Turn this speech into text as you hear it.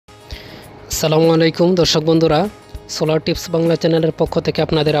আসসালামু আলাইকুম দর্শক বন্ধুরা, সোলার টিপস বাংলা চ্যানেলের পক্ষ থেকে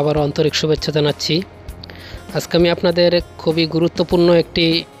আপনাদের আবার আন্তরিক শুভেচ্ছা জানাচ্ছি। আজকে আমি আপনাদের খুবই গুরুত্বপূর্ণ একটি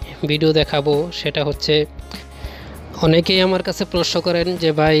ভিডিও দেখাবো। সেটা হচ্ছে, অনেকেই আমার কাছে প্রশ্ন করেন যে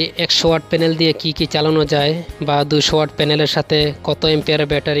ভাই 100 ওয়াট প্যানেল দিয়ে কি চালানো যায়, বা 200 ওয়াট প্যানেলের সাথে কত এম্পিয়ারের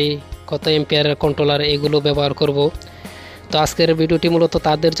ব্যাটারি, কত এম্পিয়ারের কন্ট্রোলার এগুলো ব্যবহার করব। তো আজকের ভিডিওটি মূলত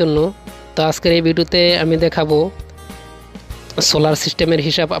তাদের জন্য। তো আজকের এই ভিডিওতে আমি দেখাবো সোলার সিস্টেমের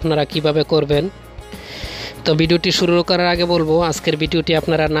হিসাব আপনারা কিভাবে করবেন। তো ভিডিওটি শুরু করার আগে বলবো, আজকের ভিডিওটি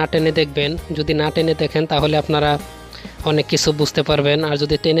আপনারা না টেনে দেখবেন। যদি না টেনে দেখেন তাহলে আপনারা অনেক কিছু বুঝতে পারবেন, আর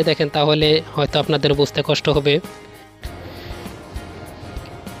যদি টেনে দেখেন তাহলে হয়তো আপনাদের বুঝতে কষ্ট হবে।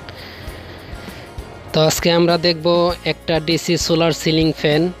 তো আজকে আমরা দেখব একটা ডিসি সোলার সিলিং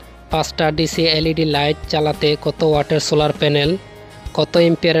ফ্যান, 5টা ডিসি এলইডি লাইট চালাতে কত ওয়াটের সোলার প্যানেল, কত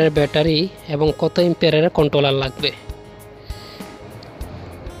এম্পিয়ারের ব্যাটারি এবং কত এম্পিয়ারের কন্ট্রোলার লাগবে।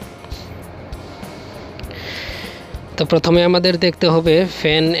 তো প্রথমে আমাদের দেখতে হবে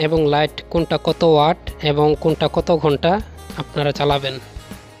ফ্যান এবং লাইট কোনটা কত ওয়াট এবং কোনটা কত ঘন্টা আপনারা চালাবেন।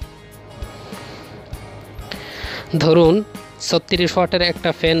 ধরুন 36 ওয়াটের একটা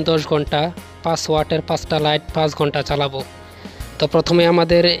ফ্যান 10 ঘন্টা, 5 ওয়াটের 5টা লাইট 5 ঘন্টা চালাবো। তো প্রথমে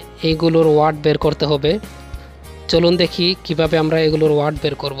আমাদের এইগুলোর ওয়াট বের করতে হবে। চলুন দেখি কিভাবে আমরা এগুলোর ওয়াট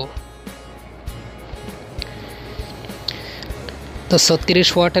বের করব। তো 36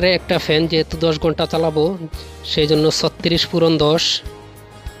 ওয়াটের একটা ফ্যান যেহেতু 10 ঘন্টা চালাবো, সেই জন্য 36 পূরণ 10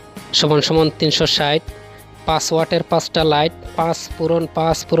 সমান 360। 5 ওয়াটের 5টা লাইট 5 পূরণ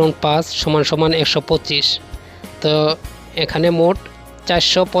 5 পূরণ 5 সমান 125। তো এখানে মোট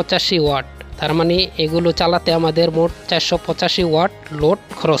 485 ওয়াট। তার মানে এগুলো চালাতে আমাদের মোট 485 ওয়াট লোড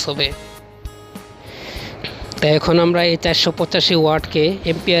খরচ হবে। তো এখন আমরা এই 485 ওয়াটকে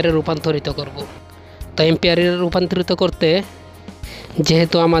এম্পিয়ারে রূপান্তরিত করব। তো এম্পিয়ারে রূপান্তরিত করতে,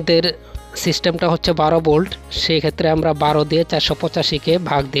 যেহেতু আমাদের সিস্টেমটা হচ্ছে 12 ভোল্ট, সেই ক্ষেত্রে আমরা 12 দিয়ে 485কে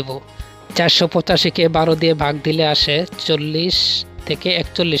ভাগ দেব। 485কে 12 দিয়ে ভাগ দিলে আসে 40 থেকে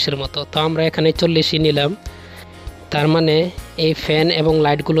 41-এর মতো। তো আমরা এখানে 40ই নিলাম। তার মানে এই ফ্যান এবং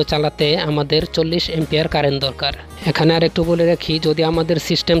লাইটগুলো চালাতে আমাদের 40 এম্পিয়ার কারেন্ট দরকার। এখানে আর একটু বলে রাখি, যদি আমাদের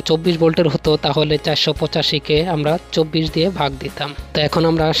সিস্টেম 24 ভোল্টের হতো তাহলে 485কে আমরা 24 দিয়ে ভাগ দিতাম। তো এখন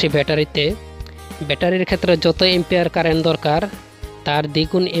আমরা আসি ব্যাটারিতে। ব্যাটারির ক্ষেত্রে যত এম্পিয়ার কারেন্ট দরকার তার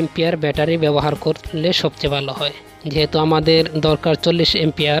দ্বিগুণ এম্পিয়ার ব্যাটারি ব্যবহার করলে সবচেয়ে ভালো হয়। যেহেতু আমাদের দরকার 40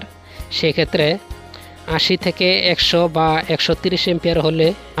 এম্পিয়ার, সেক্ষেত্রে 80 থেকে 100 বা 130 এম্পিয়ার হলে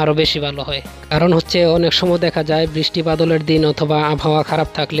আরও বেশি ভালো হয়। কারণ হচ্ছে, অনেক সময় দেখা যায় বৃষ্টি বাদলের দিন অথবা আবহাওয়া খারাপ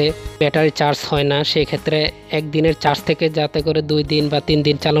থাকলে ব্যাটারি চার্জ হয় না। সেই ক্ষেত্রে একদিনের চার্জ থেকে যাতে করে 2 দিন বা 3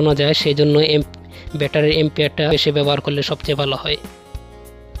 দিন চালানো যায়, সেই জন্য ব্যাটারির এম্পিয়ারটা বেশি ব্যবহার করলে সবচেয়ে ভালো হয়।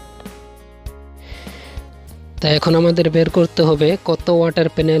 তা এখন আমাদের বের করতে হবে কত ওয়াটের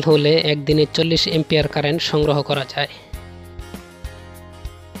প্যানেল হলে একদিনে 40 এম্পিয়ার কারেন্ট সংগ্রহ করা যায়।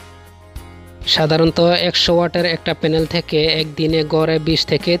 সাধারণত 100 ওয়াটের একটা প্যানেল থেকে একদিনে গড়ে 20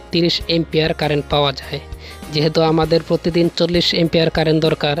 থেকে 30 এম্পিয়ার কারেন্ট পাওয়া যায়। যেহেতু আমাদের প্রতিদিন 40 এম্পিয়ার কারেন্ট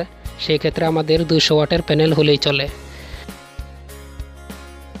দরকার, সেই ক্ষেত্রে আমাদের 200 ওয়াটের প্যানেল হলেই চলে।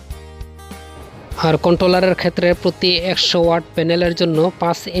 আর কন্ট্রোলারের ক্ষেত্রে প্রতি 100 ওয়াট প্যানেলের জন্য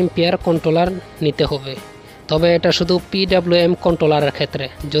 5 এম্পিয়ার কন্ট্রোলার নিতে হবে। তবে এটা শুধু PWM কন্ট্রোলারের ক্ষেত্রে।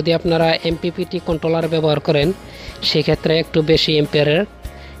 যদি আপনারা MPPT কন্ট্রোলার ব্যবহার করেন, সেক্ষেত্রে একটু বেশি এম্পিয়ারের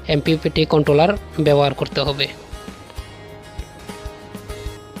MPPT কন্ট্রোলার ব্যবহার করতে হবে।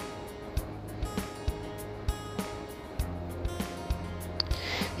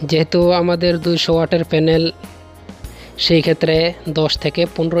 যেহেতু আমাদের 200 ওয়াটের প্যানেল, সেই ক্ষেত্রে 10 থেকে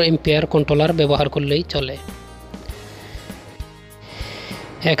 15 এম্পিয়ার কন্ট্রোলার ব্যবহার করলেই চলে।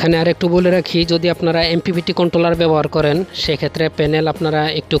 এখানে আর একটু বলে রাখি, যদি আপনারা MPPT কন্ট্রোলার ব্যবহার করেন, সেক্ষেত্রে প্যানেল আপনারা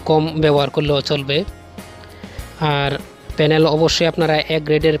একটু কম ব্যবহার করলেও চলবে। আর প্যানেল অবশ্যই আপনারা এক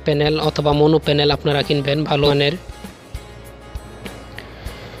গ্রেডের প্যানেল অথবা মনো প্যানেল আপনারা কিনবেন ভালো মানের।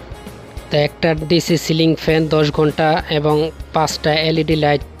 তো একটা ডিসি সিলিং ফ্যান 10 ঘন্টা এবং 5টা এলইডি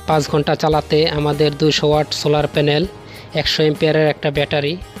লাইট 5 ঘন্টা চালাতে আমাদের 200 ওয়াট সোলার প্যানেল, 100 এম্পিয়ারের একটা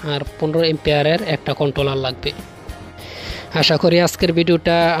ব্যাটারি আর 15 এম্পিয়ারের একটা কন্ট্রোলার লাগবে। আশা করি আজকের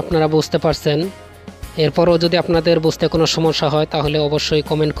ভিডিওটা আপনারা বুঝতে পারছেন। এরপরও যদি আপনাদের বুঝতে কোনো সমস্যা হয় তাহলে অবশ্যই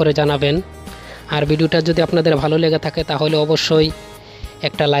কমেন্ট করে জানাবেন। আর ভিডিওটা যদি আপনাদের ভালো লেগে থাকে তাহলে অবশ্যই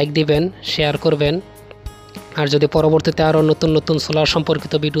একটা লাইক দিবেন, শেয়ার করবেন। আর যদি পরবর্তীতে আরও নতুন সোলার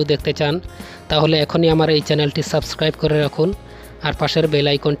সম্পর্কিত ভিডিও দেখতে চান, তাহলে এখনই আমার এই চ্যানেলটি সাবস্ক্রাইব করে রাখুন আর পাশের বেল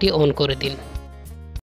আইকনটি অন করে দিন।